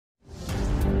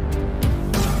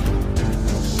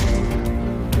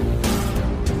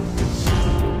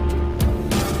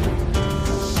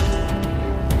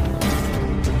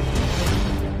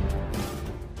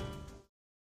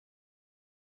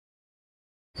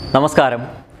നമസ്കാരം,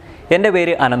 എൻ്റെ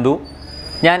പേര് അനന്തു.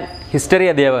 ഞാൻ ഹിസ്റ്ററി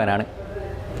അധ്യാപകനാണ്.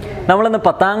 നമ്മളിന്ന്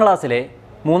 10ാം ക്ലാസ്സിലെ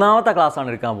 3ാമത്തെ ക്ലാസ്സാണ്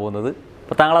എടുക്കാൻ പോകുന്നത്.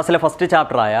 10ാം ക്ലാസ്സിലെ first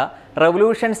ചാപ്റ്ററായ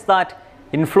revolutions that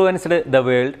influenced the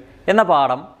world എന്ന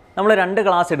പാഠം നമ്മൾ 2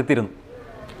 ക്ലാസ് എടുത്തിരുന്നു.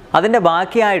 അതിൻ്റെ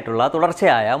ബാക്കിയായിട്ടുള്ള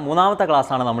തുടർച്ചയായ 3ാമത്തെ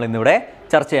ക്ലാസ്സാണ് നമ്മൾ ഇന്നിവിടെ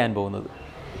ചർച്ച ചെയ്യാൻ പോകുന്നത്.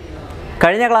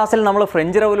 കഴിഞ്ഞ ക്ലാസ്സിൽ നമ്മൾ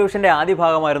ഫ്രഞ്ച് റവല്യൂഷൻ്റെ ആദ്യ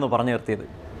ഭാഗമായിരുന്നു പറഞ്ഞു നിർത്തിയത്.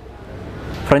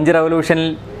 ഫ്രഞ്ച് റവല്യൂഷനിൽ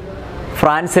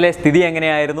ഫ്രാൻസിലെ സ്ഥിതി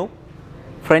എങ്ങനെയായിരുന്നു,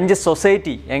 ഫ്രഞ്ച്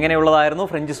സൊസൈറ്റി എങ്ങനെയുള്ളതായിരുന്നു,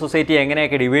 ഫ്രഞ്ച് സൊസൈറ്റി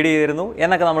എങ്ങനെയൊക്കെ ഡിവൈഡ് ചെയ്തിരുന്നു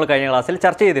എന്നൊക്കെ നമ്മൾ കഴിഞ്ഞ ക്ലാസ്സിൽ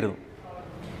ചർച്ച ചെയ്തിരുന്നു.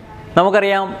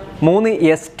 നമുക്കറിയാം 3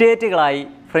 എസ്റ്റേറ്റുകളായി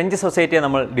ഫ്രഞ്ച് സൊസൈറ്റിയെ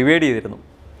നമ്മൾ ഡിവൈഡ് ചെയ്തിരുന്നു.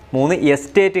 3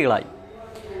 എസ്റ്റേറ്റുകളായി.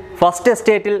 ഫസ്റ്റ്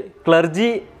എസ്റ്റേറ്റിൽ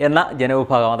ക്ലർജി എന്ന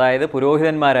ജനവിഭാഗം, അതായത്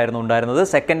പുരോഹിതന്മാരായിരുന്നു ഉണ്ടായിരുന്നത്.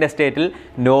 സെക്കൻഡ് എസ്റ്റേറ്റിൽ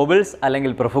നോബിൾസ്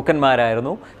അല്ലെങ്കിൽ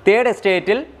പ്രഭുക്കന്മാരായിരുന്നു. തേർഡ്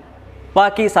എസ്റ്റേറ്റിൽ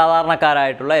ബാക്കി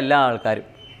സാധാരണക്കാരായിട്ടുള്ള എല്ലാ ആൾക്കാരും,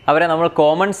 അവരെ നമ്മൾ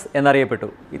കോമൺസ് എന്നറിയപ്പെട്ടു.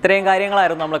 ഇത്രയും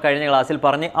കാര്യങ്ങളായിരുന്നു നമ്മൾ കഴിഞ്ഞ ക്ലാസ്സിൽ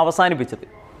പറഞ്ഞ് അവസാനിപ്പിച്ചത്.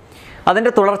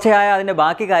 അതിൻ്റെ തുടർച്ചയായ അതിൻ്റെ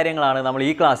ബാക്കി കാര്യങ്ങളാണ് നമ്മൾ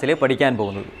ഈ ക്ലാസ്സിൽ പഠിക്കാൻ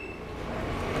പോകുന്നത്.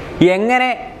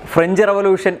 എങ്ങനെ ഫ്രഞ്ച്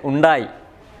റവല്യൂഷൻ ഉണ്ടായി,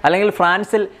 അല്ലെങ്കിൽ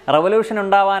ഫ്രാൻസിൽ റവല്യൂഷൻ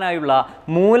ഉണ്ടാവാനായുള്ള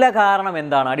മൂല കാരണം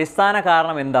എന്താണ്, അടിസ്ഥാന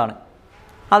കാരണം എന്താണ്,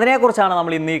 അതിനെക്കുറിച്ചാണ്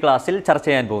നമ്മൾ ഇന്ന് ഈ ക്ലാസ്സിൽ ചർച്ച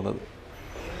ചെയ്യാൻ പോകുന്നത്.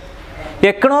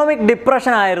 എക്കണോമിക്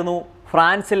ഡിപ്രഷൻ ആയിരുന്നു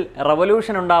ഫ്രാൻസിൽ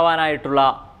റവല്യൂഷൻ ഉണ്ടാവാനായിട്ടുള്ള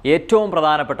ഏറ്റവും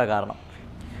പ്രധാനപ്പെട്ട കാരണം.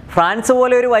 ഫ്രാൻസ്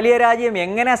പോലെ ഒരു വലിയ രാജ്യം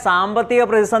എങ്ങനെ സാമ്പത്തിക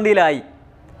പ്രതിസന്ധിയിലായി,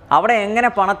 അവിടെ എങ്ങനെ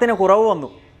പണത്തിന് കുറവ് വന്നു,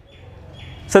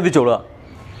 ശ്രദ്ധിച്ചോളുക.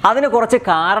 അതിന് കുറച്ച്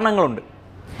കാരണങ്ങളുണ്ട്.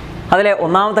 അതിലെ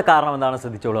ഒന്നാമത്തെ കാരണം എന്താണ്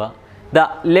ശ്രദ്ധിച്ചോളുക. The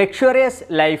luxurious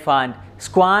life and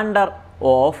സ്ക്വാണ്ടർ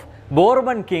of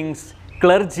Bourbon Kings,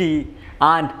 clergy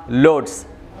and lords.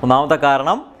 ഒന്നാമത്തെ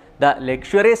കാരണം the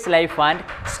luxurious life and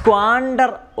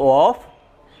സ്ക്വാണ്ടർ of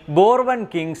Bourbon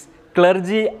Kings,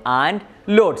 clergy and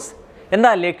lords. എന്താ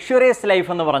ലക്ഷറിയസ് ലൈഫ്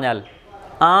എന്ന് പറഞ്ഞാൽ?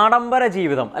 ആഡംബര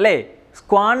ജീവിതം അല്ലേ.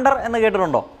 സ്ക്വാണ്ടർ എന്ന്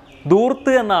കേട്ടിട്ടുണ്ടോ?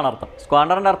 ധൂർത്ത് എന്നാണ് അർത്ഥം.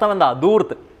 സ്ക്വാണ്ടറിൻ്റെ അർത്ഥം എന്താ?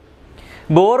 ധൂർത്ത്.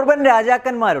 ബോർബൻ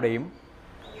രാജാക്കന്മാരുടെയും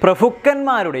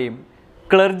പ്രഭുക്കന്മാരുടെയും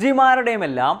ക്ലർജിമാരുടെയും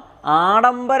എല്ലാം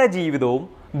ആഡംബര ജീവിതവും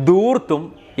ധൂർത്തും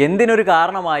എന്തിനൊരു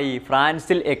കാരണമായി?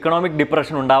 ഫ്രാൻസിൽ എക്കണോമിക്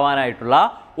ഡിപ്രഷൻ ഉണ്ടാവാനായിട്ടുള്ള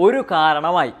ഒരു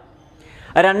കാരണമായി.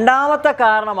 രണ്ടാമത്തെ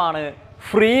കാരണമാണ്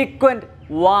ഫ്രീക്വൻറ്റ്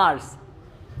വാഴ്സ്,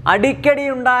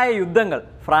 അടിക്കടിയുണ്ടായ യുദ്ധങ്ങൾ.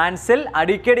 ഫ്രാൻസിൽ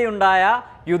അടിക്കടിയുണ്ടായ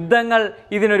യുദ്ധങ്ങൾ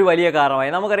ഇതിനൊരു വലിയ കാരണമായി.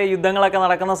 നമുക്കറിയാം, യുദ്ധങ്ങളൊക്കെ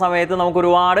നടക്കുന്ന സമയത്ത് നമുക്ക്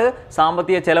ഒരുപാട്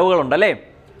സാമ്പത്തിക ചെലവുകളുണ്ടല്ലേ,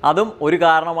 അതും ഒരു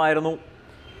കാരണമായിരുന്നു.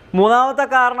 മൂന്നാമത്തെ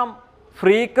കാരണം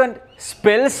frequent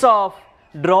spells of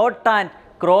drought and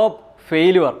crop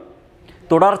failure.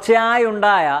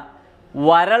 തുടർച്ചയായുണ്ടായ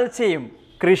വരൾച്ചയും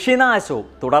കൃഷിനാശവും,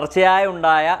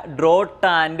 തുടർച്ചയായുണ്ടായ ഡ്രോട്ട്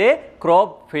ആൻഡ്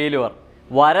ക്രോപ്പ് ഫെയിലുവർ,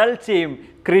 വരൾച്ചയും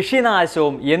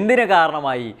കൃഷിനാശവും എന്തിന്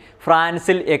കാരണമായി?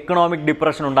 ഫ്രാൻസിൽ എക്കണോമിക്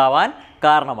ഡിപ്രഷൻ ഉണ്ടാവാൻ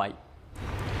കാരണമായി.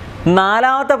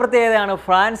 നാലാമത്തെ പ്രത്യേകതയാണ്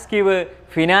France give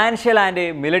financial and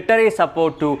military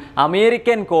support to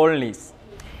American colonies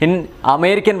in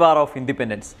American war of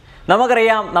independence.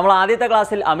 നമുക്കറിയാം, നമ്മൾ ആദ്യത്തെ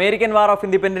ക്ലാസ്സിൽ അമേരിക്കൻ വാർ ഓഫ്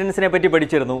ഇൻഡിപെൻഡൻസിനെ പറ്റി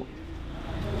പഠിച്ചിരുന്നു.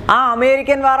 ആ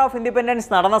അമേരിക്കൻ വാർ ഓഫ് ഇൻഡിപെൻഡൻസ്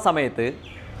നടന്ന സമയത്ത്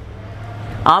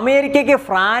അമേരിക്കയ്ക്ക്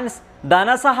ഫ്രാൻസ്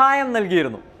ധനസഹായം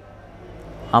നൽകിയിരുന്നു.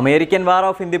 അമേരിക്കൻ വാർ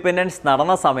ഓഫ് ഇൻഡിപെൻഡൻസ്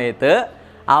നടന്ന സമയത്ത്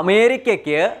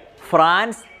അമേരിക്കയ്ക്ക്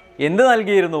ഫ്രാൻസ് എന്ത്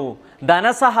നൽകിയിരുന്നു?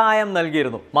 ധനസഹായം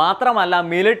നൽകിയിരുന്നു. മാത്രമല്ല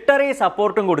മിലിറ്ററി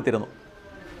സപ്പോർട്ടും കൊടുത്തിരുന്നു.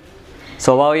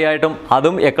 സ്വാഭാവികമായിട്ടും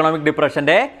അതും എക്കണോമിക്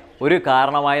ഡിപ്രഷൻ്റെ ഒരു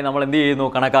കാരണമായി നമ്മൾ എന്ത് ചെയ്യുന്നു?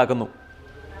 കണക്കാക്കുന്നു.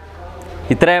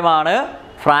 ഇത്രയുമാണ്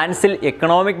ഫ്രാൻസിൽ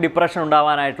എക്കണോമിക് ഡിപ്രഷൻ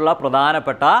ഉണ്ടാവാനായിട്ടുള്ള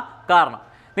പ്രധാനപ്പെട്ട കാരണം.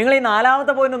 നിങ്ങൾ ഈ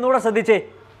നാലാമത്തെ പോയിന്റ് ഒന്നുകൂടെ ശ്രദ്ധിച്ചേ.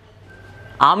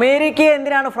 അമേരിക്കയെ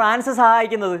എന്തിനാണ് ഫ്രാൻസ്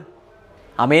സഹായിക്കുന്നത്?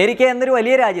 അമേരിക്ക എന്നൊരു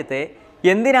വലിയ രാജ്യത്തെ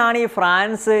എന്തിനാണ് ഈ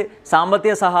ഫ്രാൻസ്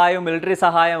സാമ്പത്തിക സഹായവും മിലിറ്ററി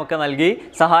സഹായവും ഒക്കെ നൽകി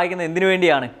സഹായിക്കുന്നത്? എന്തിനു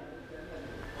വേണ്ടിയാണ്?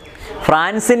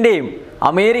 ഫ്രാൻസിൻ്റെയും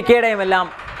അമേരിക്കയുടെയും എല്ലാം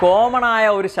കോമണായ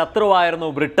ഒരു ശത്രുവായിരുന്നു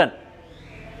ബ്രിട്ടൻ.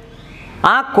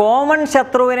 ആ കോമൺ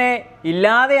ശത്രുവിനെ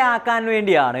ഇല്ലാതെയാക്കാൻ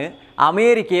വേണ്ടിയാണ്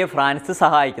അമേരിക്കയെ ഫ്രാൻസ്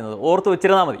സഹായിക്കുന്നത്. ഓർത്ത്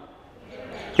വെച്ചിരുന്നാൽ മതി.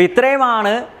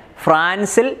 ഇത്രയുമാണ്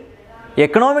ഫ്രാൻസിൽ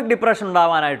എക്കണോമിക് ഡിപ്രഷൻ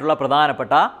ഉണ്ടാവാനായിട്ടുള്ള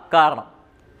പ്രധാനപ്പെട്ട കാരണം.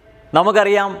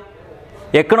 നമുക്കറിയാം,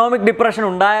 എക്കണോമിക് ഡിപ്രഷൻ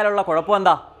ഉണ്ടായാലുള്ള കുഴപ്പം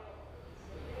എന്താ?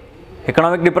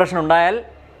 എക്കണോമിക് ഡിപ്രഷൻ ഉണ്ടായാൽ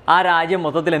ആ രാജ്യം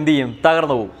മൊത്തത്തിൽ എന്ത് ചെയ്യും?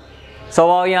 തകർന്നു പോകും.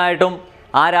 സ്വാഭാവികമായിട്ടും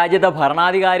ആ രാജ്യത്തെ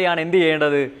ഭരണാധികാരിയാണ് എന്ത്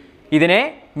ചെയ്യേണ്ടത്? ഇതിനെ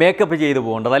മേക്കപ്പ് ചെയ്തു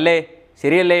പോകേണ്ടതല്ലേ?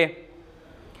 ശരിയല്ലേ?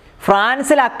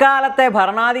 ഫ്രാൻസിൽ അക്കാലത്തെ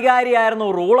ഭരണാധികാരിയായിരുന്നു,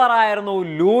 റൂളറായിരുന്നു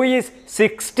ലൂയിസ്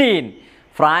 16.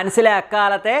 ഫ്രാൻസിലെ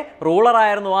അക്കാലത്തെ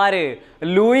റൂളറായിരുന്നു ആര്?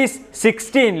 Luis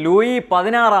 16, Louis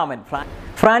 16.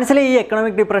 ഫ്രാൻസിലെ ഈ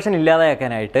എക്കണോമിക് ഡിപ്രഷൻ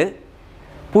ഇല്ലാതെയാക്കാനായിട്ട്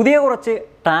പുതിയ കുറച്ച്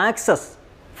ടാക്സസ്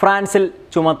ഫ്രാൻസിൽ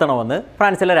ചുമത്തണമെന്ന്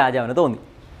ഫ്രാൻസിലെ രാജാവിന് തോന്നി.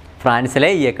 ഫ്രാൻസിലെ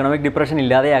ഈ എക്കണോമിക് ഡിപ്രഷൻ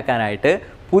ഇല്ലാതെയാക്കാനായിട്ട്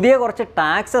പുതിയ കുറച്ച്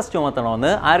ടാക്സസ്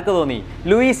ചുമത്തണമെന്ന് ആർക്ക് തോന്നി?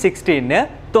 ലൂയി 16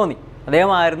 തോന്നി.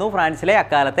 അദ്ദേഹമായിരുന്നു ഫ്രാൻസിലെ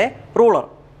അക്കാലത്തെ റൂളർ.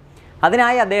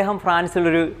 അതിനായി അദ്ദേഹം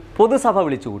ഫ്രാൻസിലൊരു പൊതുസഭ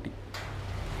വിളിച്ചു കൂട്ടി.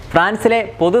 ഫ്രാൻസിലെ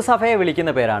പൊതുസഭയെ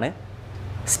വിളിക്കുന്ന പേരാണ്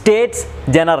സ്റ്റേറ്റ്സ്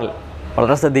ജനറൽ.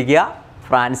 വളരെ ശ്രദ്ധിക്കുക,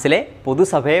 ഫ്രാൻസിലെ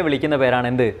പൊതുസഭയെ വിളിക്കുന്ന പേരാണ്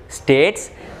എന്ത്? States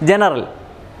general.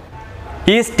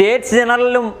 ഈ സ്റ്റേറ്റ്സ്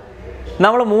ജനറലിലും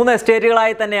നമ്മൾ 3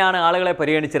 എസ്റ്റേറ്റുകളായി തന്നെയാണ് ആളുകളെ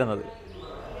പരിഗണിച്ചിരുന്നത്.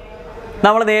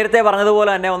 നമ്മൾ നേരത്തെ പറഞ്ഞതുപോലെ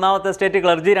തന്നെ ഒന്നാമത്തെ എസ്റ്റേറ്റ്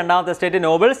ക്ലർജി, രണ്ടാമത്തെ എസ്റ്റേറ്റ്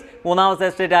നോബിൾസ്, മൂന്നാമത്തെ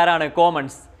എസ്റ്റേറ്റ് ആരാണ്?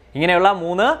 കോമൺസ്. ഇങ്ങനെയുള്ള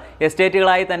 3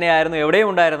 എസ്റ്റേറ്റുകളായി തന്നെയായിരുന്നു എവിടെയും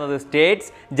ഉണ്ടായിരുന്നത്?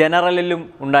 സ്റ്റേറ്റ്സ് ജനറലിലും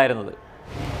ഉണ്ടായിരുന്നത്.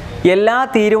 എല്ലാ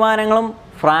തീരുമാനങ്ങളും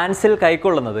ഫ്രാൻസിൽ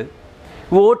കൈക്കൊള്ളുന്നത്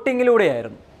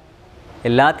വോട്ടിങ്ങിലൂടെയായിരുന്നു.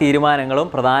 എല്ലാ തീരുമാനങ്ങളും,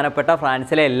 പ്രധാനപ്പെട്ട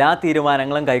ഫ്രാൻസിലെ എല്ലാ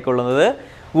തീരുമാനങ്ങളും കൈക്കൊള്ളുന്നത്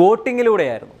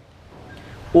വോട്ടിങ്ങിലൂടെയായിരുന്നു.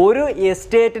 ഒരു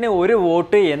എസ്റ്റേറ്റിന് ഒരു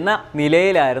വോട്ട് എന്ന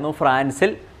നിലയിലായിരുന്നു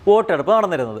ഫ്രാൻസിൽ വോട്ടെടുപ്പ്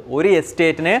നടന്നിരുന്നത്. ഒരു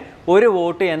എസ്റ്റേറ്റിന് ഒരു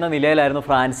വോട്ട് എന്ന നിലയിലായിരുന്നു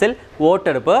ഫ്രാൻസിൽ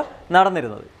വോട്ടെടുപ്പ്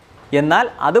നടന്നിരുന്നത്. എന്നാൽ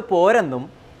അത് പോരെന്നും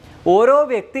ഓരോ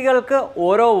വ്യക്തികൾക്ക്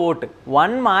ഓരോ വോട്ട്,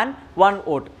 1 man 1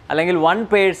 വോട്ട് അല്ലെങ്കിൽ 1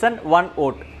 person 1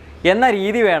 വോട്ട് എന്ന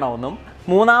രീതി വേണമെന്നും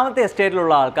മൂന്നാമത്തെ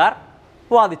എസ്റ്റേറ്റിലുള്ള ആൾക്കാർ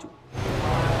വാദിച്ചു.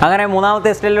 അങ്ങനെ മൂന്നാമത്തെ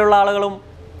എസ്റ്റേറ്റിലുള്ള ആളുകളും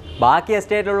ബാക്കി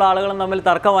എസ്റ്റേറ്റിലുള്ള ആളുകളും തമ്മിൽ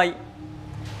തർക്കമായി.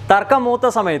 തർക്കം മൂത്ത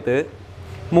സമയത്ത്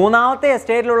മൂന്നാമത്തെ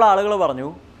എസ്റ്റേറ്റിലുള്ള ആളുകൾ പറഞ്ഞു,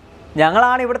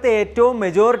 ഞങ്ങളാണ് ഇവിടുത്തെ ഏറ്റവും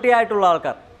മെജോറിറ്റി ആയിട്ടുള്ള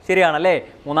ആൾക്കാർ. ശരിയാണല്ലേ?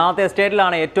 മൂന്നാമത്തെ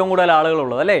എസ്റ്റേറ്റിലാണ് ഏറ്റവും കൂടുതൽ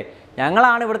ആളുകളുള്ളത് അല്ലേ?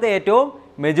 ഞങ്ങളാണ് ഇവിടുത്തെ ഏറ്റവും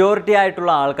മെജോറിറ്റി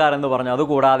ആയിട്ടുള്ള ആൾക്കാർ എന്ന് പറഞ്ഞു.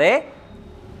 അതുകൂടാതെ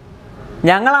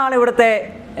ഞങ്ങളാണ് ഇവിടുത്തെ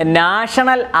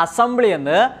നാഷണൽ അസംബ്ലി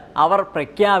എന്ന് അവർ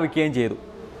പ്രഖ്യാപിക്കുകയും ചെയ്തു.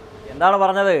 എന്താണ്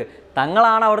പറഞ്ഞത്?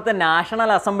 തങ്ങളാണ് അവിടുത്തെ നാഷണൽ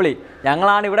അസംബ്ലി,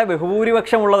 ഞങ്ങളാണ് ഇവിടെ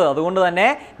ബഹുഭൂരിപക്ഷമുള്ളത്, അതുകൊണ്ട് തന്നെ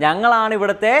ഞങ്ങളാണ്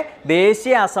ഇവിടുത്തെ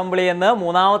ദേശീയ അസംബ്ലി എന്ന്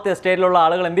മൂന്നാമത്തെ എസ്റ്റേറ്റിലുള്ള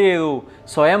ആളുകൾ എന്ത് ചെയ്തു?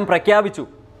 സ്വയം പ്രഖ്യാപിച്ചു.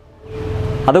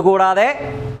 അതുകൂടാതെ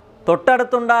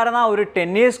തൊട്ടടുത്തുണ്ടായിരുന്ന ഒരു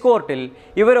ടെന്നീസ് കോർട്ടിൽ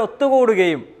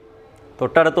ഇവരൊത്തുകൂടുകയും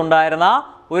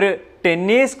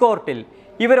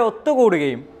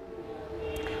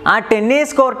ആ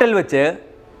ടെന്നീസ് കോർട്ടിൽ വെച്ച്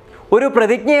ഒരു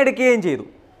പ്രതിജ്ഞ എടുക്കുകയും ചെയ്തു.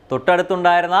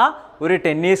 തൊട്ടടുത്തുണ്ടായിരുന്ന ഒരു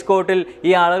ടെന്നീസ് കോർട്ടിൽ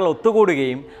ഈ ആളുകൾ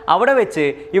ഒത്തുകൂടുകയും അവിടെ വെച്ച്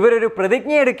ഇവരൊരു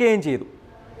പ്രതിജ്ഞ എടുക്കുകയും ചെയ്തു.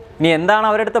 ഇനി എന്താണ്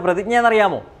അവരെടുത്ത പ്രതിജ്ഞ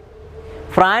എന്നറിയാമോ?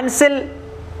 ഫ്രാൻസിൽ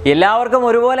എല്ലാവർക്കും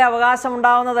ഒരുപോലെ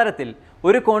അവകാശമുണ്ടാകുന്ന തരത്തിൽ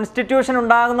ഒരു കോൺസ്റ്റിറ്റ്യൂഷൻ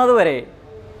ഉണ്ടാകുന്നതുവരെ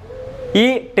ഈ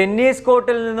ടെന്നീസ്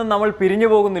കോർട്ടിൽ നിന്നും നമ്മൾ പിരിഞ്ഞു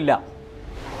പോകുന്നില്ല.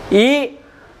 ഈ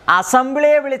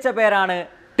അസംബ്ലിയെ വിളിച്ച പേരാണ്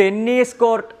ടെന്നീസ്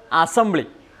കോർട്ട് അസംബ്ലി.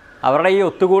 അവരുടെ ഈ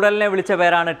ഒത്തുകൂടലിനെ വിളിച്ച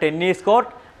പേരാണ് ടെന്നീസ്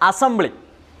കോർട്ട് അസംബ്ലി.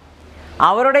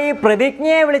 അവരുടെ ഈ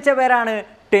പ്രതിജ്ഞയെ വിളിച്ച പേരാണ്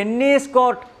ടെന്നീസ്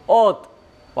കോർട്ട് ഓത്ത്.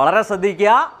 വളരെ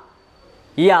ശ്രദ്ധിക്കുക,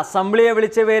 ഈ അസംബ്ലിയെ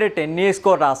വിളിച്ച പേര് ടെന്നീസ്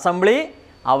കോർട്ട് അസംബ്ലി,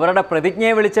 അവരുടെ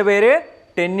പ്രതിജ്ഞയെ വിളിച്ച പേര്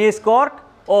ടെന്നീസ് കോർട്ട്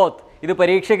ഓത്ത്. ഇത്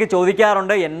പരീക്ഷയ്ക്ക്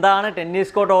ചോദിക്കാറുണ്ട്. എന്താണ്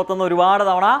ടെന്നീസ് കോർട്ട് ഓത്ത് എന്ന് ഒരുപാട്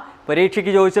തവണ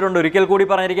പരീക്ഷയ്ക്ക് ചോദിച്ചിട്ടുണ്ട്. ഒരിക്കൽ കൂടി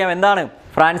പറഞ്ഞിരിക്കാം. എന്താണ്?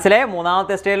 ഫ്രാൻസിലെ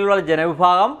മൂന്നാമത്തെ സ്റ്റേറ്റിലുള്ള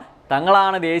ജനവിഭാഗം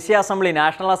തങ്ങളാണ് ദേശീയ അസംബ്ലി,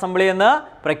 നാഷണൽ അസംബ്ലി എന്ന്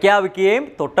പ്രഖ്യാപിക്കുകയും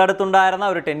തൊട്ടടുത്തുണ്ടായിരുന്ന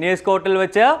ഒരു ടെന്നീസ് കോർട്ടിൽ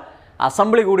വെച്ച്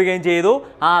അസംബ്ലി കൂടുകയും ചെയ്തു.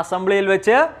 ആ അസംബ്ലിയിൽ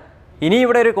വെച്ച് ഇനി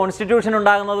ഇവിടെ ഒരു കോൺസ്റ്റിറ്റ്യൂഷൻ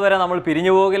ഉണ്ടാകുന്നത് വരെ നമ്മൾ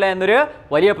പിരിഞ്ഞു പോകില്ല എന്നൊരു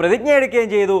വലിയ പ്രതിജ്ഞ എടുക്കുകയും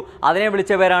ചെയ്തു. അതിനെ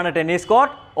വിളിച്ച പേരാണ് ടെന്നീസ്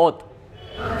കോർട്ട് ഓത്ത്.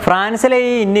 ഫ്രാൻസിലെ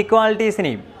ഈ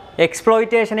ഇന്നിക്വാളിറ്റീസിനെയും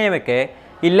എക്സ്പ്ലോയിറ്റേഷനെയും ഒക്കെ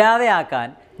ഇല്ലാതെയാക്കാൻ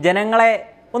ജനങ്ങളെ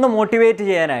ഒന്ന് മോട്ടിവേറ്റ്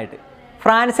ചെയ്യാനായിട്ട്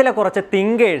ഫ്രാൻസിലെ കുറച്ച്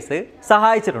തിങ്കേഴ്സ്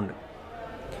സഹായിച്ചിട്ടുണ്ട്.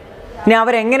 ഇനി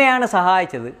അവരെങ്ങനെയാണ്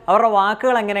സഹായിച്ചത്, അവരുടെ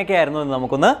വാക്കുകൾ എങ്ങനെയൊക്കെയായിരുന്നു എന്ന്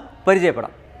നമുക്കൊന്ന്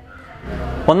പരിചയപ്പെടാം.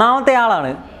 ഒന്നാമത്തെ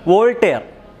ആളാണ് വോൾട്ടയർ.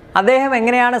 അദ്ദേഹം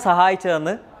എങ്ങനെയാണ്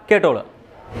സഹായിച്ചതെന്ന് കേട്ടോളൂ.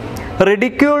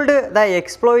 Ridiculed the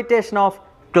exploitation of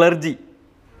clergy.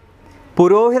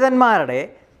 പുരോഹിതന്മാരുടെ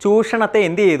ചൂഷണത്തെ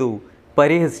എന്ത് ചെയ്തു?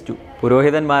 പരിഹസിച്ചു.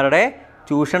 പുരോഹിതന്മാരുടെ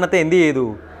ചൂഷണത്തെ എന്ത് ചെയ്തു?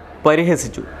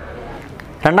 പരിഹസിച്ചു.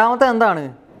 രണ്ടാമത്തെ എന്താണ്?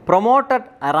 Promoted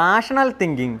rational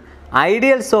thinking,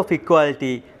 ideals of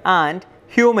equality and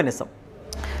humanism.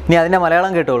 ഇനി അതിൻ്റെ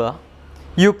മലയാളം കേട്ടോളുക.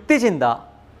 യുക്തിചിന്ത,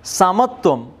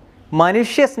 സമത്വം,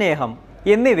 മനുഷ്യസ്നേഹം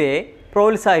എന്നിവയെ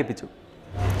പ്രോത്സാഹിപ്പിച്ചു.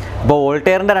 അപ്പോൾ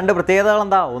വോൾട്ടയറിൻ്റെ 2 പ്രത്യേകതകൾ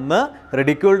എന്താ? ഒന്ന്,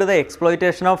 ridiculed the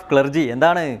exploitation of clergy.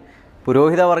 എന്താണ്?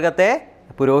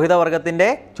 പുരോഹിതവർഗത്തിൻ്റെ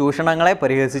ചൂഷണങ്ങളെ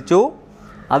പരിഹസിച്ചു.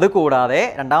 അതുകൂടാതെ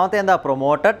രണ്ടാമത്തെ എന്താ?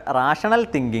 Promoted rational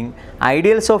thinking,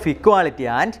 ideals of equality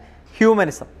and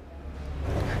humanism.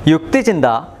 യുക്തിചിന്ത,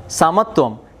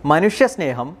 സമത്വം,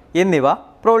 മനുഷ്യസ്നേഹം എന്നിവ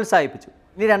പ്രോത്സാഹിപ്പിച്ചു.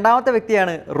 ഇനി രണ്ടാമത്തെ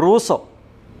വ്യക്തിയാണ് റൂസോ.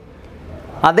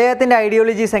 അദ്ദേഹത്തിൻ്റെ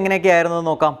ഐഡിയോളജീസ് എങ്ങനെയൊക്കെയായിരുന്നു എന്ന്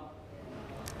നോക്കാം.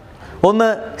 ഒന്ന്,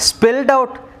 spelled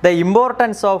out the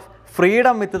importance of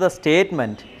freedom with the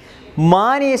statement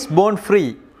man is bone free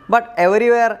but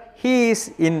everywhere he is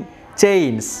in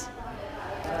chains.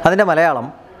 അതിൻ്റെ മലയാളം,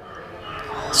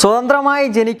 സ്വതന്ത്രമായി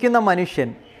ജനിക്കുന്ന മനുഷ്യൻ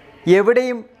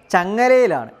എവിടെയും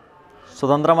ചങ്ങലയിലാണ്.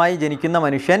 സ്വതന്ത്രമായി ജനിക്കുന്ന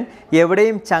മനുഷ്യൻ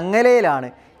എവിടെയും ചങ്ങലയിലാണ്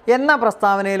എന്ന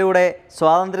പ്രസ്താവനയിലൂടെ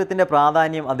സ്വാതന്ത്ര്യത്തിൻ്റെ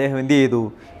പ്രാധാന്യം അദ്ദേഹം എന്ത് ചെയ്തു?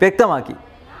 വ്യക്തമാക്കി.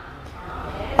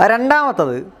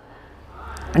 രണ്ടാമത്തത്,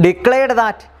 declared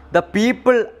that the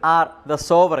people are the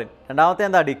sovereign. രണ്ടാമത്തെ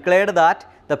എന്താ? Declared that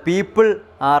the people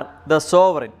are the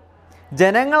sovereign.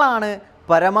 ജനങ്ങളാണ്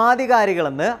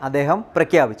പരമാധികാരികളെന്ന് അദ്ദേഹം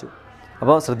പ്രഖ്യാപിച്ചു.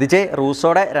 അപ്പോൾ ശ്രദ്ധിച്ചേ,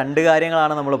 റൂസോയുടെ 2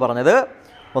 കാര്യങ്ങളാണ് നമ്മൾ പറഞ്ഞത്.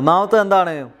 ഒന്നാമത്തെ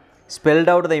എന്താണ്?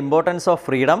 Spelled out the importance of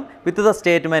freedom with the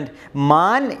statement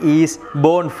man is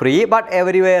bone free but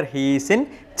everywhere he is in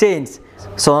chains.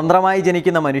 സ്വതന്ത്രമായി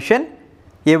ജനിക്കുന്ന മനുഷ്യൻ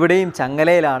എവിടെയും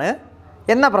ചങ്ങലയിലാണ്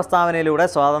എന്ന പ്രസ്താവനയിലൂടെ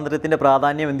സ്വാതന്ത്ര്യത്തിൻ്റെ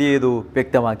പ്രാധാന്യം എന്ത് ചെയ്തു?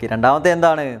 വ്യക്തമാക്കി. രണ്ടാമത്തെ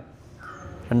എന്താണ്?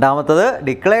 രണ്ടാമത്തത്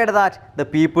declared that the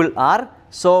people are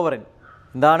sovereign.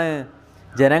 എന്താണ്?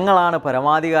 ജനങ്ങളാണ്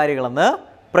പരമാധികാരികളെന്ന്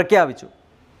പ്രഖ്യാപിച്ചു.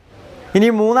 ഇനി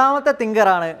മൂന്നാമത്തെ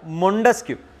തിങ്കറാണ്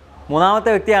മൊണ്ടസ്ക്യൂ. മൂന്നാമത്തെ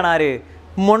വ്യക്തിയാണ് ആര്?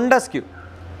 മൊണ്ടസ്ക്യൂ.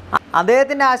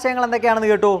 അദ്ദേഹത്തിൻ്റെ ആശയങ്ങൾ എന്തൊക്കെയാണെന്ന്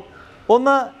കേട്ടു.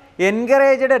 ഒന്ന്,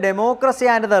 encouraged democracy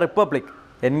and the republic.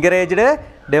 Encouraged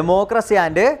democracy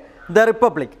and the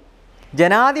republic.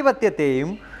 ജനാധിപത്യത്തെയും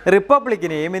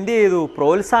റിപ്പബ്ലിക്കിനെയും എന്ത് ചെയ്തു?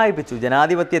 പ്രോത്സാഹിപ്പിച്ചു.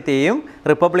 ജനാധിപത്യത്തെയും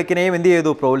റിപ്പബ്ലിക്കിനെയും എന്ത്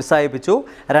ചെയ്തു? പ്രോത്സാഹിപ്പിച്ചു.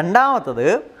 രണ്ടാമത്തത്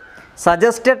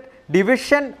suggested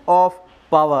division of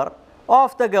power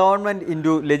of the government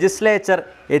into legislature,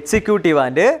 executive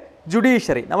and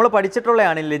judiciary. നമ്മൾ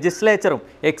പഠിച്ചിട്ടുള്ളതാണ് ലെജിസ്ലേച്ചറും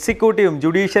എക്സിക്യൂട്ടീവും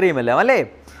ജുഡീഷ്യറിയും എല്ലാം അല്ലേ.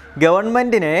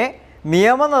 ഗവൺമെൻറ്റിനെ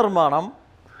നിയമനിർമ്മാണം,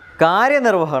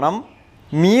 കാര്യനിർവഹണം,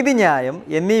 നീതിന്യായം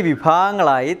എന്നീ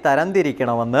വിഭാഗങ്ങളായി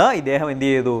തരംതിരിക്കണമെന്ന് ഇദ്ദേഹം എന്ത്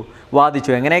ചെയ്തു?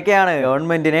 വാദിച്ചു. എങ്ങനെയൊക്കെയാണ്?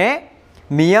 ഗവൺമെൻറ്റിനെ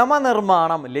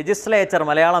നിയമനിർമ്മാണം, ലെജിസ്ലേച്ചർ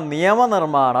മലയാളം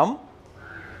നിയമനിർമ്മാണം,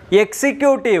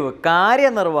 എക്സിക്യൂട്ടീവ്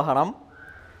കാര്യനിർവഹണം,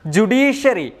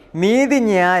 ജുഡീഷ്യറി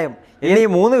നീതിന്യായം എന്നീ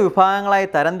 3 വിഭാഗങ്ങളായി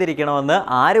തരംതിരിക്കണമെന്ന്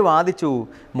ആര് വാദിച്ചു?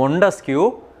 മൊണ്ടസ്ക്യൂ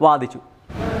വാദിച്ചു.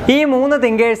 ഈ 3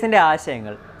 തിങ്കേഴ്സിൻ്റെ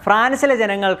ആശയങ്ങൾ ഫ്രാൻസിലെ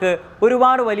ജനങ്ങൾക്ക്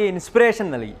ഒരുപാട് വലിയ ഇൻസ്പിറേഷൻ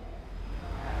നൽകി.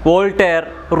 വോൾട്ടയർ,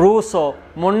 റൂസോ,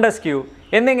 മൊണ്ടസ്ക്യൂ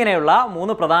എന്നിങ്ങനെയുള്ള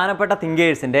 3 പ്രധാനപ്പെട്ട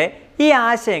തിങ്കേഴ്സിൻ്റെ ഈ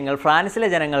ആശയങ്ങൾ ഫ്രാൻസിലെ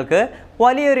ജനങ്ങൾക്ക്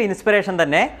വലിയൊരു ഇൻസ്പിറേഷൻ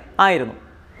തന്നെ ആയിരുന്നു.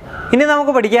 ഇനി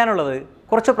നമുക്ക് പഠിക്കാനുള്ളത്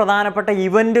കുറച്ച് പ്രധാനപ്പെട്ട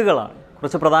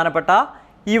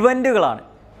ഇവൻറ്റുകളാണ്.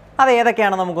 അത്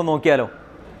ഏതൊക്കെയാണെന്ന് നമുക്ക് നോക്കിയാലോ.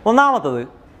 ഒന്നാമത്തത്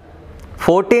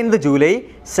 14 ജൂലൈ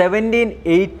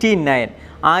 1789,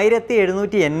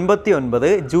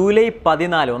 1789 ജൂലൈ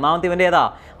 14. ഒന്നാമത്തെ ഇവൻ്റ് ഏതാ?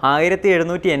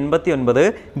 1789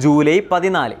 ജൂലൈ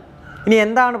 14. ഇനി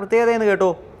എന്താണ് പ്രത്യേകത എന്ന്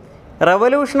കേട്ടോ.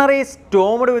 Revolutionaries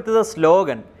സ്റ്റോംഡ് with the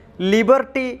slogan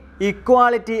liberty,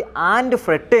 equality and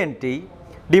fraternity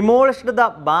demolished the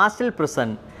Basil prison,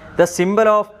 the symbol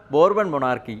of Bourbon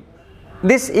monarchy.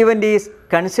 This event is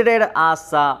considered as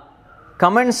the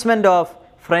commencement of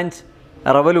French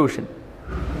revolution.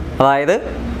 അതായത്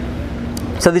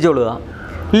ശ്രദ്ധിച്ചോളുക,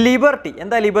 ലിബർട്ടി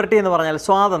എന്താ? Liberty എന്ന് പറഞ്ഞാൽ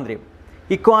സ്വാതന്ത്ര്യം,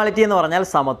 ഇക്വാളിറ്റി എന്ന് പറഞ്ഞാൽ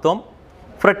സമത്വം,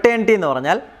 ഫ്രെറ്റേണിറ്റി എന്ന്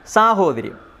പറഞ്ഞാൽ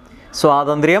സാഹോദര്യം.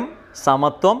 സ്വാതന്ത്ര്യം,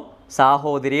 സമത്വം,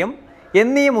 സാഹോദര്യം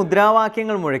എന്നീ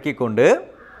മുദ്രാവാക്യങ്ങൾ മുഴക്കിക്കൊണ്ട്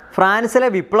ഫ്രാൻസിലെ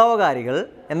വിപ്ലവകാരികൾ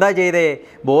എന്താ ചെയ്തേ?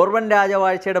 ബോർബൺ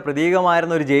രാജവാഴ്ചയുടെ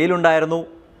പ്രതീകമായിരുന്ന ഒരു ജയിലുണ്ടായിരുന്നു.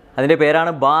 അതിൻ്റെ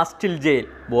പേരാണ് ബാസ്റ്റിൽ ജയിൽ.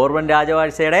 ബോർബൺ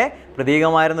രാജവാഴ്ചയുടെ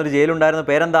പ്രതീകമായിരുന്ന ഒരു ജയിലുണ്ടായിരുന്ന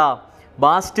പേരെന്താ?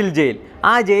 ബാസ്റ്റിൽ ജയിൽ.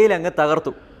 ആ ജയിൽ അങ്ങ്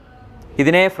തകർത്തു.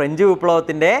 ഇതിനെ ഫ്രഞ്ച്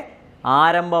വിപ്ലവത്തിൻ്റെ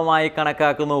ആരംഭമായി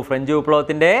കണക്കാക്കുന്നു. ഫ്രഞ്ച്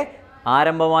വിപ്ലവത്തിൻ്റെ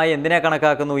ആരംഭമായി എന്തിനെ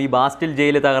കണക്കാക്കുന്നു? ഈ ബാസ്റ്റിൽ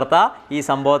ജയിൽ തകർത്ത ഈ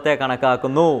സംഭവത്തെ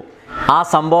കണക്കാക്കുന്നു. ആ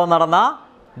സംഭവം നടന്ന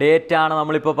ഡേറ്റാണ്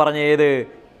നമ്മളിപ്പോൾ പറഞ്ഞ ഏത്?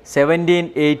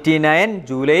 1789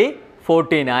 ജൂലൈ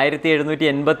 14,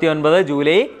 1789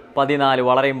 ജൂലൈ 14.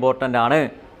 വളരെ ഇമ്പോർട്ടൻ്റ് ആണ്.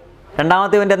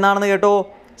 രണ്ടാമത്തെ ഇവൻ്റ് എന്താണെന്ന് കേട്ടോ.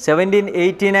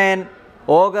 1789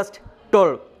 August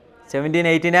 12.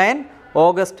 1789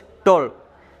 August 12.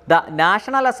 The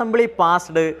National Assembly passed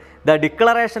the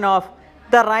Declaration of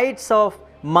the Rights of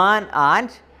Man and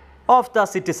of the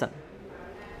Citizen.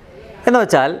 എന്ന്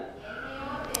വെച്ചാൽ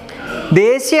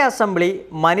ദേശീയ അസംബ്ലി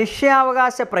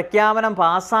മനുഷ്യാവകാശ പ്രഖ്യാപനം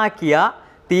പാസ്സാക്കിയ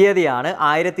തീയതിയാണ്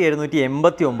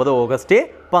 1789 ഓഗസ്റ്റ്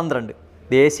 12.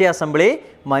 ദേശീയ അസംബ്ലി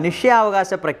മനുഷ്യാവകാശ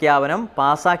പ്രഖ്യാപനം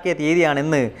പാസ്സാക്കിയ തീയതിയാണ്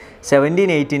ഇന്ന്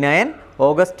 1789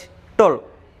 ഓഗസ്റ്റ് 12.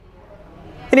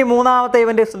 ഇനി മൂന്നാമത്തെ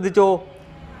ഇവൻ്റ് ശ്രദ്ധിച്ചോ.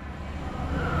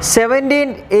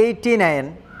 1789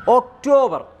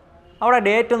 ഒക്ടോബർ. അവിടെ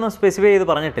ഡേറ്റ് ഒന്നും സ്പെസിഫൈ ചെയ്ത്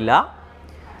പറഞ്ഞിട്ടില്ല.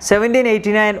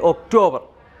 1789 October.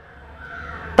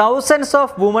 Thousands of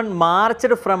women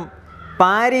marched from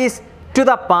Paris to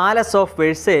the palace of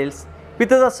Versailles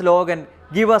with the slogan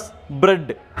 "Give us bread."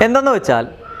 എന്തെന്ന് വെച്ചാൽ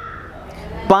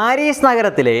പാരീസ്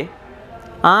നഗരത്തിലെ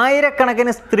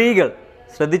ആയിരക്കണക്കിന് സ്ത്രീകൾ,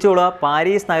 ശ്രദ്ധിച്ചോളുക,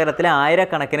 പാരീസ് നഗരത്തിലെ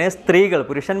ആയിരക്കണക്കിന് സ്ത്രീകൾ,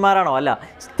 പുരുഷന്മാരാണോ? അല്ല,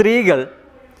 സ്ത്രീകൾ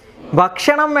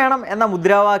ഭക്ഷണം വേണം എന്ന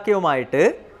മുദ്രാവാക്യവുമായിട്ട്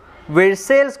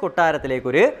വെഴ്സേൽസ്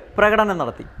കൊട്ടാരത്തിലേക്കൊരു പ്രകടനം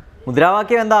നടത്തി.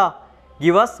 മുദ്രാവാക്യം എന്താ?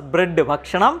 ഗിവ് അസ് ബ്രെഡ്,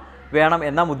 ഭക്ഷണം വേണം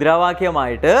എന്ന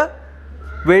മുദ്രാവാക്യവുമായിട്ട്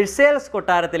വെഴ്സേൽസ്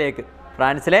കൊട്ടാരത്തിലേക്ക്,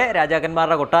 ഫ്രാൻസിലെ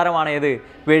രാജാക്കന്മാരുടെ കൊട്ടാരമാണ് ഏത്?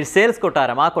 വെഴ്സേൽസ്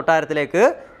കൊട്ടാരം. ആ കൊട്ടാരത്തിലേക്ക്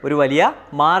ഒരു വലിയ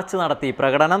മാർച്ച് നടത്തി,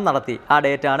 പ്രകടനം നടത്തി. ആ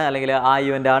ഡേറ്റാണ്, അല്ലെങ്കിൽ ആ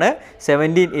ഇവൻ്റാണ്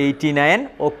 1789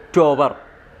 ഒക്ടോബർ.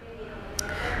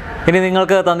 ഇനി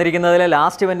നിങ്ങൾക്ക് തന്നിരിക്കുന്നതിലെ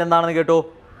ലാസ്റ്റ് ഇവൻ്റ് എന്താണെന്ന് കേട്ടോ.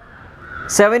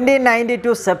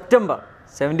 1792 സെപ്റ്റംബർ.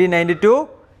 1792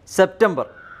 സെപ്റ്റംബർ.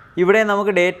 ഇവിടെ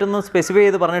നമുക്ക് ഡേറ്റ് ഒന്നും സ്പെസിഫൈ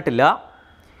ചെയ്ത് പറഞ്ഞിട്ടില്ല.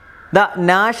 The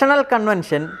national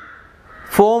convention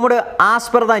formed as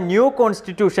per the new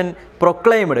constitution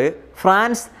proclaimed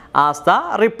France as the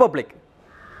republic.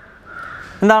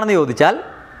 എന്താണെന്ന് ചോദിച്ചാൽ,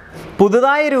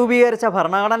 പുതുതായി രൂപീകരിച്ച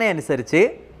ഭരണഘടന അനുസരിച്ച്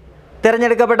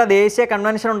തിരഞ്ഞെടുക്കപ്പെട്ട ദേശീയ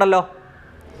കൺവെൻഷൻ ഉണ്ടല്ലോ,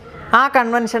 ആ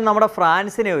കൺവെൻഷൻ നമ്മുടെ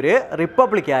ഫ്രാൻസിനെ ഒരു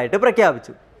റിപ്പബ്ലിക്കായിട്ട്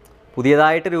പ്രഖ്യാപിച്ചു.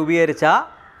 പുതിയതായിട്ട് രൂപീകരിച്ച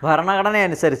ഭരണഘടന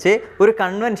അനുസരിച്ച് ഒരു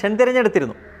കൺവെൻഷൻ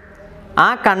തിരഞ്ഞെടുത്തിരുന്നു. ആ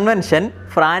കൺവെൻഷൻ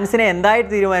ഫ്രാൻസിനെ എന്തായിട്ട്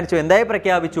തീരുമാനിച്ചു, എന്തായി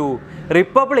പ്രഖ്യാപിച്ചു?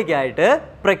 റിപ്പബ്ലിക്കായിട്ട്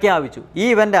പ്രഖ്യാപിച്ചു. ഈ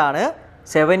ഇവൻ്റാണ്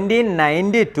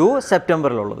 1792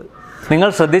 സെപ്റ്റംബറിലുള്ളത്. നിങ്ങൾ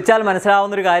ശ്രദ്ധിച്ചാൽ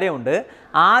മനസ്സിലാവുന്നൊരു കാര്യമുണ്ട്.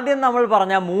 ആദ്യം നമ്മൾ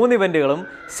പറഞ്ഞ 3 ഇവൻറ്റുകളും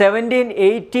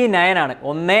 1789 ആണ്.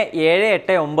 1, 7,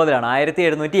 8,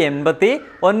 9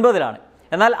 1789.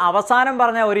 എന്നാൽ അവസാനം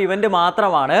പറഞ്ഞ ഒരു ഇവൻ്റ്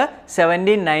മാത്രമാണ്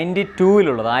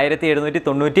 1792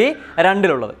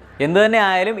 1792 എന്തു തന്നെ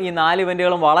ആയാലും ഈ 4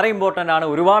 ഇവൻറ്റുകളും വളരെ ഇമ്പോർട്ടൻ്റ് ആണ്.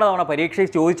 ഒരുപാട് തവണ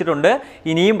പരീക്ഷയ്ക്ക് ചോദിച്ചിട്ടുണ്ട്,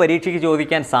 ഇനിയും പരീക്ഷയ്ക്ക്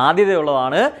ചോദിക്കാൻ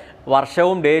സാധ്യതയുള്ളതാണ്.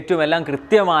 വർഷവും ഡേറ്റും എല്ലാം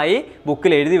കൃത്യമായി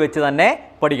ബുക്കിൽ എഴുതി വെച്ച് തന്നെ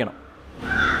പഠിക്കണം.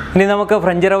 ഇനി നമുക്ക്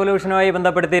ഫ്രഞ്ച് റവല്യൂഷനുമായി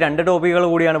ബന്ധപ്പെടുത്തി 2 ടോപ്പിക്കുകൾ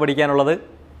കൂടിയാണ് പഠിക്കാനുള്ളത്.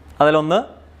 അതിലൊന്ന്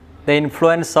the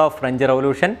influence of French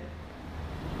revolution,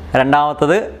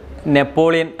 രണ്ടാമത്തത്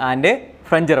നെപ്പോളിയൻ ആൻഡ്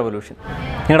ഫ്രഞ്ച് റവല്യൂഷൻ.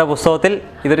 നിങ്ങളുടെ പുസ്തകത്തിൽ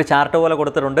ഇതൊരു ചാർട്ട് പോലെ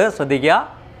കൊടുത്തിട്ടുണ്ട്, ശ്രദ്ധിക്കുക.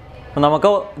 നമുക്ക്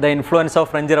the influence of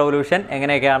French revolution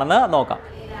എങ്ങനെയൊക്കെയാണെന്ന് നോക്കാം.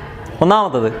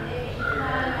 ഒന്നാമത്തത്,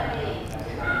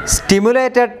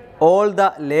 stimulated all the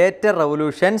later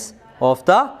revolutions of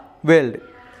the world.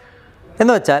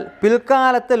 എന്ന് വെച്ചാൽ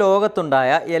പിൽക്കാലത്ത്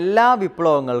ലോകത്തുണ്ടായ എല്ലാ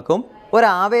വിപ്ലവങ്ങൾക്കും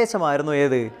ഒരാവേശമായിരുന്നു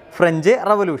ഏത്? French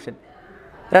revolution.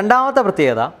 രണ്ടാമത്തെ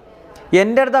പ്രത്യേകത,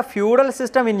 enter the feudal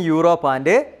system in Europe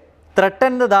and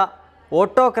threatened the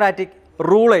autocratic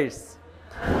rulers.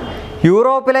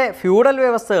 യൂറോപ്പിലെ ഫ്യൂഡൽ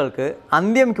വ്യവസ്ഥകൾക്ക്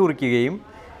അന്ത്യം കുറിക്കുകയും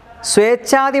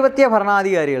സ്വേച്ഛാധിപത്യ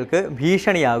ഭരണാധികാരികൾക്ക്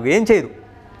ഭീഷണിയാവുകയും ചെയ്തു.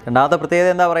 രണ്ടാമത്തെ പ്രത്യേകത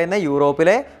എന്താ പറയുന്നത്?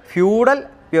 യൂറോപ്പിലെ ഫ്യൂഡൽ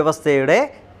വ്യവസ്ഥയുടെ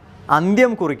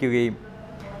അന്ത്യം കുറിക്കുകയും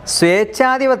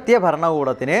സ്വേച്ഛാധിപത്യ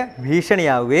ഭരണകൂടത്തിന്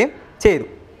ഭീഷണിയാവുകയും ചെയ്തു.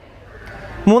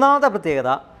 മൂന്നാമത്തെ പ്രത്യേകത,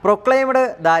 proclaimed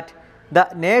that the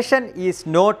nation is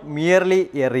not merely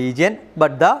A region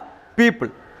but the people.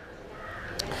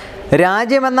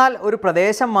 രാജ്യമെന്നാൽ ഒരു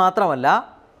പ്രദേശം മാത്രമല്ല,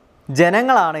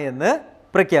 ജനങ്ങളാണ് എന്ന്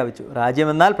പ്രഖ്യാപിച്ചു.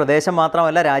 രാജ്യമെന്നാൽ പ്രദേശം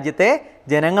മാത്രമല്ല, രാജ്യത്തെ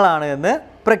ജനങ്ങളാണ് എന്ന്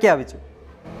പ്രഖ്യാപിച്ചു.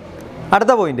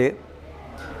 അടുത്ത point,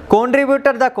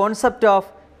 contributed the concept of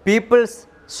people's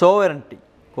sovereignty.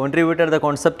 Contributed the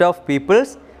concept of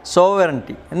people's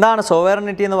sovereignty. എന്താണ്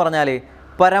സോവറിനിറ്റി എന്ന് പറഞ്ഞാൽ?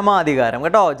 പരമാധികാരം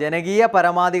കേട്ടോ. ജനകീയ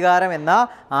പരമാധികാരം എന്ന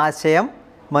ആശയം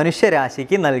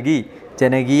മനുഷ്യരാശിക്ക് നൽകി.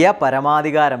 ജനകീയ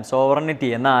പരമാധികാരം, സോവറിനിറ്റി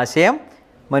എന്ന ആശയം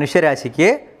മനുഷ്യരാശിക്ക്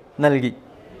നൽകി.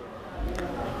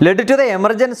 Led to the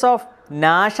emergence of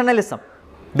nationalism.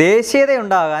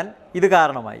 ദേശീയതയുണ്ടാകാൻ ഇത്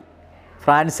കാരണമായി.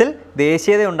 ഫ്രാൻസിൽ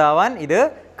ദേശീയതയുണ്ടാവാൻ ഇത്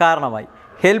കാരണമായി.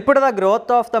 Helped the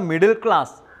growth of the middle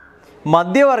class.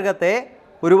 മധ്യവർഗത്തെ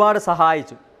ഒരുപാട്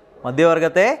സഹായിച്ചു.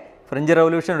 മധ്യവർഗത്തെ ഫ്രഞ്ച്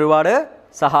റവല്യൂഷൻ ഒരുപാട്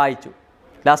സഹായിച്ചു.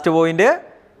 Last point,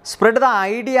 spread the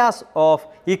ideas of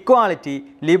equality,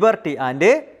 liberty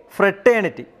and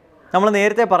fraternity. നമ്മൾ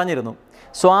നേരത്തെ പറഞ്ഞിരുന്നു,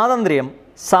 സ്വാതന്ത്ര്യം,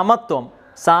 സമത്വം,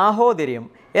 സാഹോദര്യം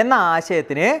എന്ന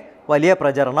ആശയത്തിന് വലിയ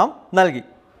പ്രചരണം നൽകി.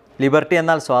 ലിബർട്ടി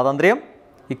എന്നാൽ സ്വാതന്ത്ര്യം,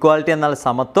 ഇക്വാലിറ്റി എന്നാൽ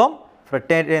സമത്വം,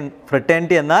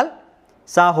 ഫ്രട്ടേണിറ്റി എന്നാൽ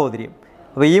സാഹോദര്യം.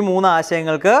 അപ്പോൾ ഈ 3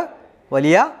 ആശയങ്ങൾക്ക്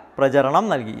വലിയ പ്രചരണം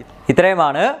നൽകി.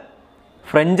 ഇത്രയുമാണ്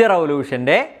ഫ്രഞ്ച്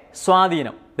റവല്യൂഷൻ്റെ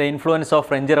സ്വാധീനം. The influence of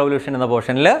French revolution എന്ന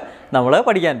പോർഷനിൽ നമ്മൾ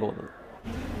പഠിക്കാൻ പോകുന്നത്.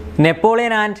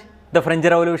 Napoleon and the French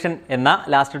revolution എന്ന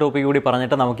ലാസ്റ്റ് ടോപ്പിക് കൂടി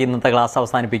പറഞ്ഞിട്ട് നമുക്ക് ഇന്നത്തെ ക്ലാസ്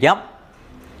അവസാനിപ്പിക്കാം.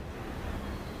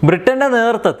 ബ്രിട്ടൻ്റെ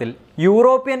നേതൃത്വത്തിൽ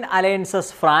യൂറോപ്യൻ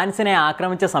അലയൻസസ് ഫ്രാൻസിനെ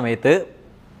ആക്രമിച്ച സമയത്ത്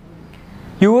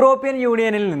യൂറോപ്യൻ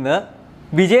യൂണിയനിൽ നിന്ന്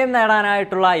വിജയം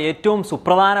നേടാനായിട്ടുള്ള ഏറ്റവും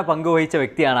സുപ്രധാന പങ്ക് വഹിച്ച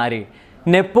വ്യക്തിയാണ് ആര്?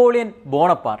 Napoleon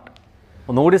Bonaparte.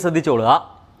 ഒന്നുകൂടി ശ്രദ്ധിച്ചോളുക.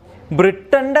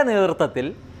 ബ്രിട്ടൻ്റെ നേതൃത്വത്തിൽ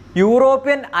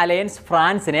യൂറോപ്യൻ അലയൻസ്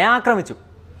ഫ്രാൻസിനെ ആക്രമിച്ചു.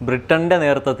 ബ്രിട്ടൻ്റെ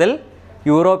നേതൃത്വത്തിൽ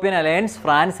യൂറോപ്യൻ അലയൻസ്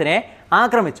ഫ്രാൻസിനെ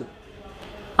ആക്രമിച്ചു.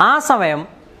 ആ സമയം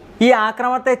ഈ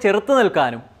ആക്രമണത്തെ ചെറുത്തു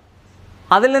നിൽക്കാനും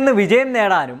അതിൽ നിന്ന് വിജയം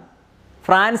നേടാനും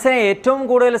ഫ്രാൻസിനെ ഏറ്റവും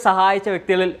കൂടുതൽ സഹായിച്ച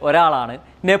വ്യക്തികളിൽ ഒരാളാണ്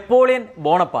നെപ്പോളിയൻ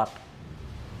ബോണപ്പാർട്ട്.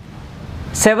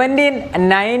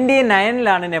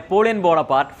 1799 നെപ്പോളിയൻ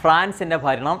ബോണപ്പാർട്ട് ഫ്രാൻസിൻ്റെ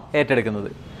ഭരണം ഏറ്റെടുക്കുന്നത്.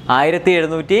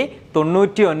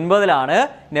 1799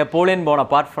 നെപ്പോളിയൻ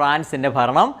ബോണപ്പാർട്ട് ഫ്രാൻസിൻ്റെ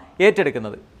ഭരണം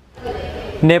ഏറ്റെടുക്കുന്നത്.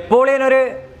 നെപ്പോളിയൻ ഒരു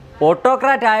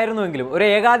ഓട്ടോക്രാറ്റ് ആയിരുന്നുവെങ്കിലും, ഒരു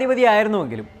ഏകാധിപതി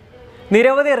ആയിരുന്നുവെങ്കിലും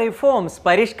നിരവധി റിഫോംസ്,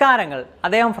 പരിഷ്കാരങ്ങൾ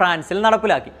അദ്ദേഹം ഫ്രാൻസിൽ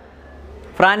നടപ്പിലാക്കി.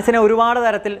 ഫ്രാൻസിനെ ഒരുപാട്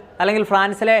തരത്തിൽ അല്ലെങ്കിൽ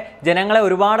ഫ്രാൻസിലെ ജനങ്ങളെ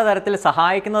ഒരുപാട് തരത്തിൽ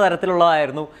സഹായിക്കുന്ന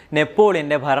തരത്തിലുള്ളതായിരുന്നു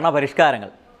നെപ്പോളിയൻ്റെ ഭരണപരിഷ്കാരങ്ങൾ.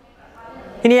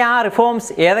 ഇനി ആ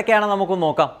റിഫോംസ് ഏതൊക്കെയാണെന്ന് നമുക്ക്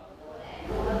നോക്കാം.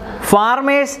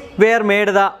 Farmers were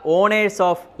made the owners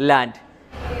of land.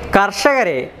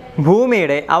 കർഷകരെ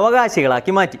ഭൂമിയുടെ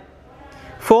അവകാശികളാക്കി മാറ്റി.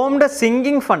 Formed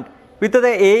sinking fund with the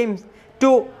aims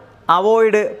to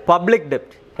avoid public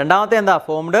ഡെപ്റ്റ്. രണ്ടാമത്തെ എന്താ?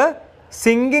 Formed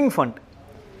sinking fund.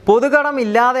 പൊതുകടം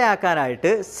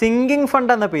ഇല്ലാതെയാക്കാനായിട്ട് sinking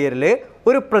fund എന്ന പേരിൽ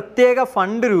ഒരു പ്രത്യേക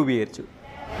ഫണ്ട് രൂപീകരിച്ചു.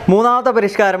 മൂന്നാമത്തെ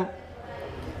പരിഷ്കാരം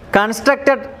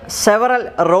constructed several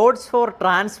roads four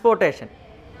transportation.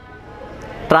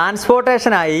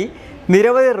 ട്രാൻസ്പോർട്ടേഷനായി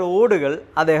നിരവധി റോഡുകൾ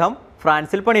അദ്ദേഹം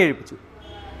ഫ്രാൻസിൽ പണിയെഴുപ്പിച്ചു.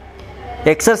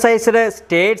 എക്സർസൈസ്ഡ്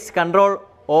States control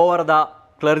over the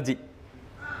clergy.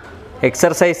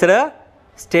 എക്സർസൈസ്ഡ്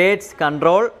States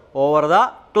control over the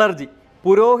clergy.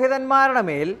 പുരോഹിതന്മാരുടെ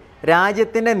മേൽ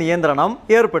രാജ്യത്തിൻ്റെ നിയന്ത്രണം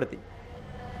ഏർപ്പെടുത്തി.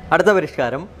 അടുത്ത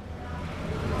പരിഷ്കാരം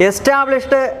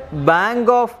established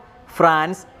bank of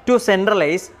France to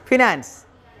centralise finance.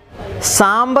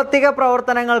 സാമ്പത്തിക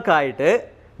പ്രവർത്തനങ്ങൾക്കായിട്ട്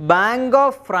ബാങ്ക്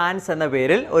ഓഫ് ഫ്രാൻസ് എന്ന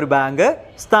പേരിൽ ഒരു ബാങ്ക്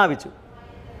സ്ഥാപിച്ചു.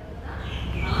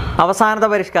 അവസാനത്തെ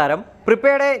പരിഷ്കാരം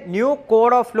prepared A new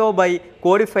code of law by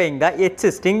കോഡിഫൈയിങ് the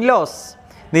existing loss.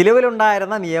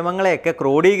 നിലവിലുണ്ടായിരുന്ന നിയമങ്ങളെയൊക്കെ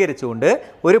ക്രോഡീകരിച്ചുകൊണ്ട്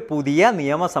ഒരു പുതിയ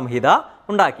നിയമസംഹിത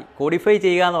ഉണ്ടാക്കി. കോഡിഫൈ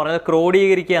ചെയ്യുക എന്ന് പറഞ്ഞാൽ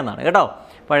ക്രോഡീകരിക്കുക എന്നാണ് കേട്ടോ.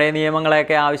 പഴയ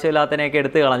നിയമങ്ങളെയൊക്കെ ആവശ്യമില്ലാത്തതിനെയൊക്കെ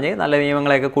എടുത്തു കളഞ്ഞ് നല്ല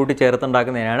നിയമങ്ങളെയൊക്കെ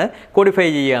കൂട്ടിച്ചേർത്തുണ്ടാക്കുന്നതിനാണ് കോഡിഫൈ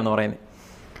ചെയ്യുക എന്ന് പറയുന്നത്.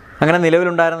 അങ്ങനെ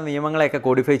നിലവിലുണ്ടായിരുന്ന നിയമങ്ങളെയൊക്കെ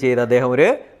കോഡിഫൈ ചെയ്ത് അദ്ദേഹം ഒരു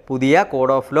പുതിയ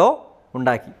കോഡ് ഓഫ് ലോ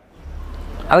ഉണ്ടാക്കി.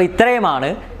 അപ്പോൾ ഇത്രയുമാണ്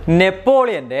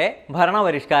നെപ്പോളിയൻ്റെ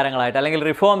ഭരണപരിഷ്കാരങ്ങളായിട്ട് അല്ലെങ്കിൽ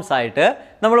റിഫോംസ് ആയിട്ട്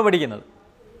നമ്മൾ പഠിക്കുന്നത്.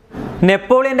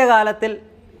 നെപ്പോളിയൻ്റെ കാലത്തിൽ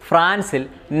ഫ്രാൻസിൽ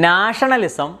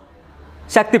നാഷണലിസം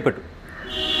ശക്തിപ്പെട്ടു.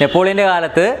 നെപ്പോളിയൻ്റെ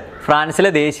കാലത്ത് ഫ്രാൻസിലെ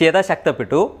ദേശീയത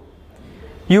ശക്തിപ്പെട്ടു.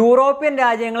 യൂറോപ്യൻ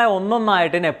രാജ്യങ്ങളെ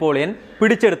ഒന്നൊന്നായിട്ട് നെപ്പോളിയൻ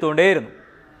പിടിച്ചെടുത്തുകൊണ്ടേയിരുന്നു.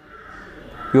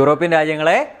 യൂറോപ്യൻ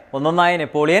രാജ്യങ്ങളെ ഒന്നൊന്നായി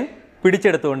നെപ്പോളിയൻ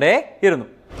പിടിച്ചെടുത്തുകൊണ്ടേയിരുന്നു.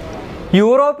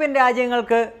 യൂറോപ്യൻ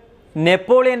രാജ്യങ്ങൾക്ക്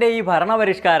നെപ്പോളിയൻ്റെ ഈ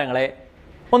ഭരണപരിഷ്കാരങ്ങളെ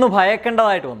ഒന്ന്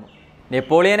ഭയക്കേണ്ടതായിട്ട് വന്നു.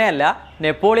 നെപ്പോളിയനെ അല്ല,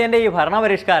 നെപ്പോളിയൻ്റെ ഈ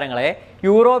ഭരണപരിഷ്കാരങ്ങളെ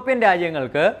യൂറോപ്യൻ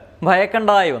രാജ്യങ്ങൾക്ക്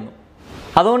ഭയക്കേണ്ടതായി വന്നു.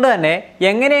 അതുകൊണ്ട് തന്നെ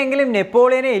എങ്ങനെയെങ്കിലും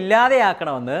നെപ്പോളിയനെ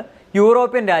ഇല്ലാതെയാക്കണമെന്ന്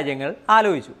യൂറോപ്യൻ രാജ്യങ്ങൾ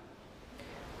ആലോചിച്ചു.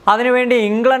 അതിനുവേണ്ടി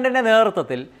ഇംഗ്ലണ്ടിൻ്റെ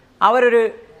നേതൃത്വത്തിൽ അവരൊരു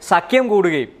സഖ്യം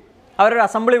കൂടുകയും അവരൊരു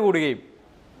അസംബ്ലി കൂടുകയും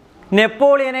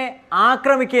നെപ്പോളിയനെ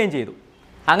ആക്രമിക്കുകയും ചെയ്തു.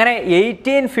 അങ്ങനെ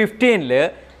 1815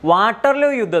 വാട്ടർലൂ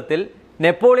യുദ്ധത്തിൽ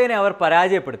നെപ്പോളിയനെ അവർ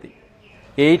പരാജയപ്പെടുത്തി.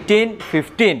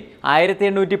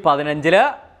 1815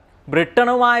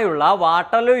 ബ്രിട്ടനുമായുള്ള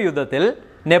വാട്ടർലൂ യുദ്ധത്തിൽ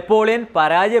നെപ്പോളിയൻ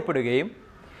പരാജയപ്പെടുകയും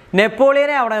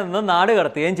നെപ്പോളിയനെ അവിടെ നിന്ന് നാട്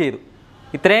കടത്തുകയും ചെയ്തു.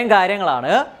 ഇത്രയും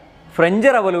കാര്യങ്ങളാണ് ഫ്രഞ്ച്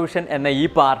റവല്യൂഷൻ എന്ന ഈ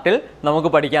പാർട്ടിൽ നമുക്ക്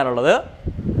പഠിക്കാനുള്ളത്.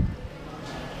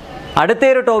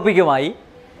 അടുത്തൊരു ടോപ്പിക്കുമായി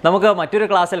നമുക്ക് മറ്റൊരു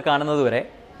ക്ലാസ്സിൽ കാണുന്നതുവരെ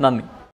നന്ദി.